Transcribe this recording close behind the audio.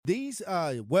These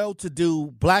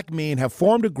well-to-do black men have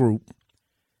formed a group,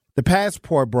 the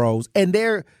Passport Bros, and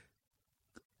they're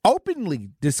openly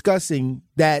discussing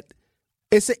that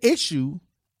it's an issue,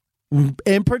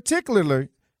 in particular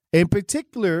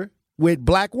with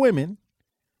black women,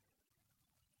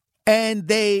 and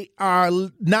they are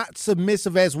not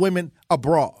submissive as women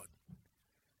abroad.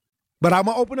 But I'm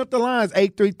going to open up the lines,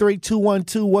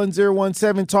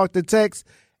 833-212-1017. Talk to text,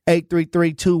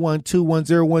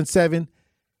 833-212-1017.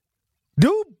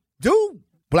 Do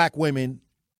black women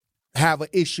have an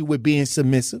issue with being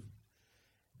submissive?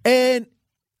 And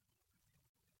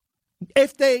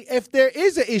if there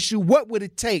is an issue, what would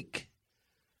it take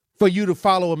for you to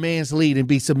follow a man's lead and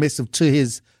be submissive to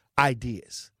his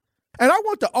ideas? And I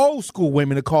want the old school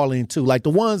women to call in too, like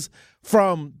the ones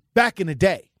from back in the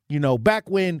day, back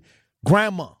when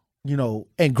grandma,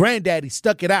 and granddaddy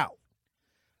stuck it out.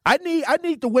 I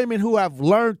need the women who have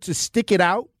learned to stick it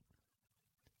out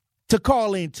to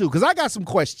call in too, because I got some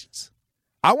questions.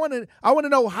 I want to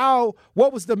know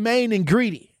what was the main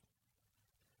ingredient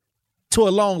to a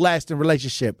long-lasting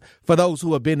relationship for those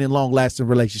who have been in long-lasting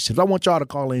relationships. I want y'all to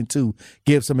call in too,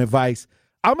 give some advice.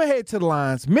 I'm going to head to the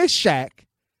lines. Miss Shaq,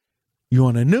 you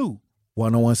on a new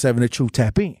 1017 The Truth.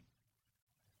 Tap in.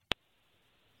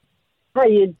 How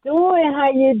you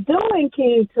doing,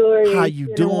 King Tori? How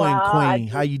you doing, Queen?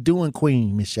 How you doing,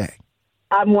 Queen, Miss Shaq?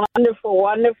 I'm wonderful,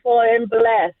 and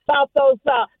blessed. About those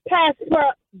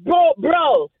Passport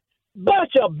Bros,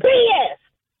 bunch of BS,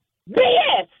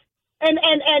 and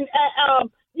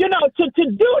to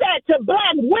do that to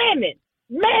black women,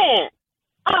 man.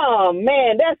 Oh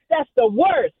man, that's the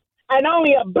worst. And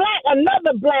only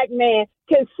another black man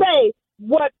can say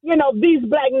what, these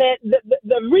black men,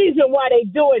 the reason why they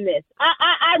doing this.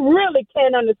 I really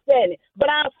can't understand it. But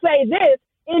I'll say this,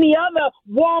 any other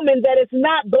woman that is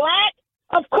not black,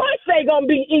 of course they going to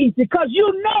be easy because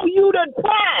you the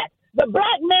prize. The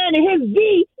black man and his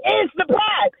D is the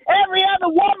prize. Every other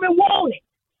woman want it.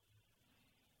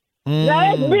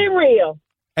 Now, let's be real.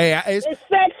 Hey, it's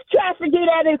sex trafficking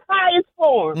at its highest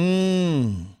form.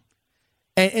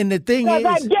 And the thing is,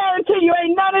 I guarantee you,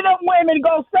 ain't none of them women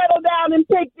go settle down and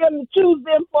pick them and choose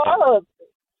them for a husband.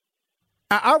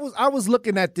 I was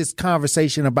looking at this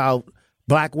conversation about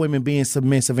black women being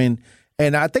submissive, and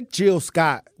I think Jill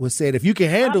Scott was said, if you can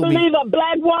handle me. I believe a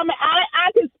black woman,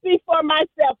 I can speak for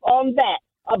myself on that.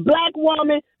 A black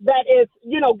woman that is,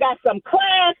 got some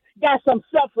class, got some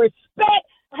self-respect,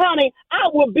 honey, I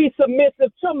will be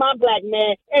submissive to my black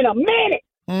man in a minute.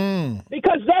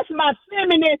 Because that's my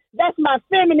feminine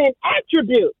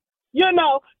attribute,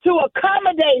 to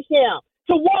accommodate him,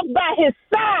 to walk by his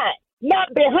side,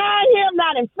 not behind him,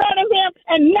 not in front of him,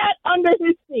 and not under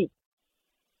his feet.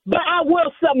 But I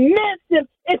will submissive.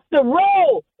 It's the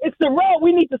role.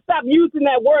 We need to stop using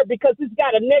that word because it's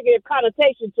got a negative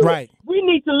connotation to it. We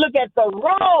need to look at the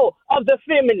role of the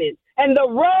feminine and the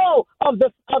role of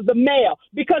the male.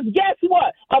 Because guess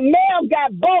what? A male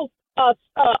got both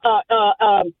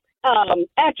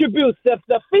attributes,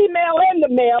 the female and the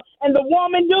male, and the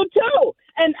woman do too.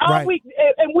 And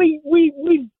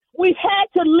we've had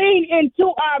to lean into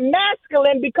our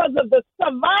masculine because of the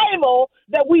survival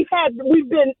that we've had. We've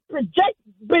been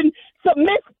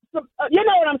submissive. You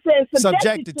know what I'm saying?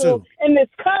 Subjected to in this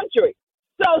country.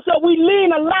 So we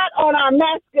lean a lot on our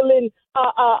masculine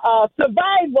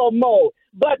survival mode.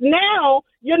 But now,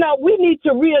 we need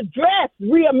to readdress,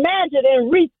 reimagine,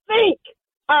 and rethink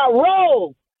our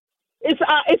roles. It's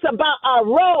about our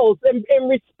roles and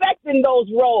respecting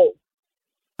those roles.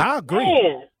 I agree.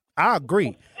 Man, I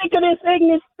agree. Sick of this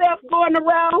ignorant stuff going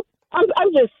around.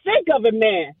 I'm just sick of it,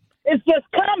 man. It's just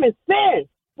common sense.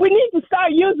 We need to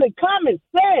start using common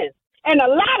sense and a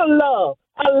lot of love,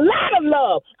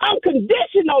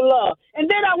 unconditional love. And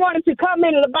then I wanted to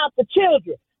comment about the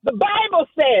children. The Bible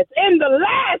says in the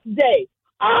last day,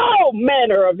 all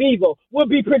manner of evil will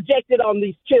be projected on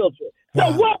these children.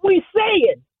 So what we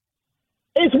saying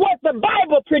is what the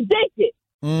Bible predicted.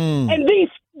 And these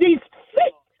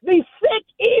sick,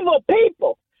 evil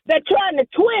people that trying to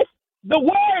twist the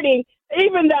wording,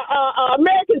 even the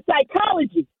American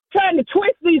psychology, trying to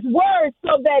twist these words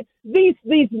so that these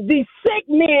sick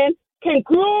men can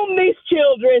groom these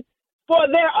children for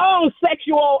their own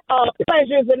sexual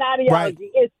pleasures and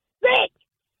ideology. It's sick.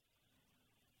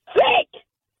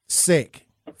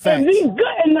 Facts. And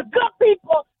the good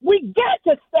people, we got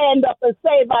to stand up and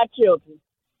save our children.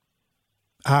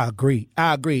 I agree.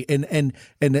 And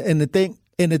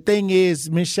the thing is,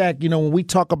 Ms. Shaq, when we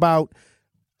talk about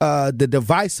the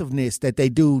divisiveness that they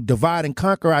do, divide and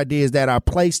conquer ideas that are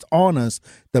placed on us,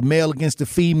 the male against the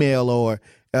female, or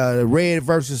the red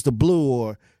versus the blue,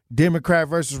 or Democrat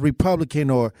versus Republican,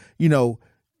 or,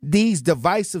 these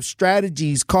divisive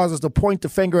strategies cause us to point the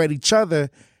finger at each other,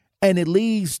 and it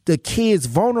leaves the kids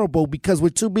vulnerable because we're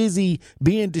too busy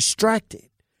being distracted.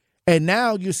 And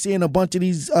now you're seeing a bunch of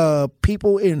these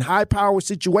people in high power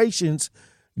situations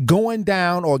going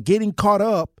down or getting caught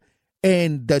up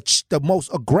in the most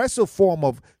aggressive form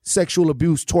of sexual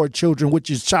abuse toward children,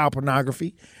 which is child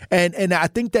pornography. And I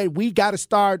think that we got to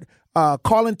start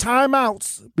calling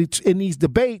timeouts in these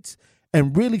debates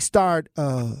and really start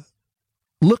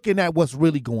looking at what's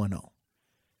really going on.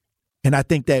 And I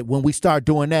think that when we start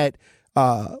doing that,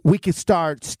 we can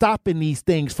start stopping these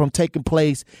things from taking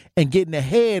place and getting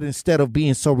ahead instead of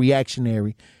being so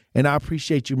reactionary. And I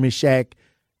appreciate you, Ms. Shaq.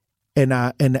 And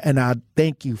I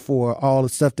thank you for all the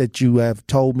stuff that you have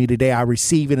told me today. I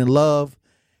receive it in love,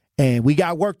 and we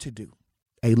got work to do.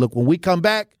 Hey, look, when we come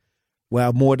back, we'll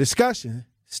have more discussion.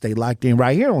 Stay locked in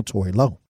right here on Tory Lowe.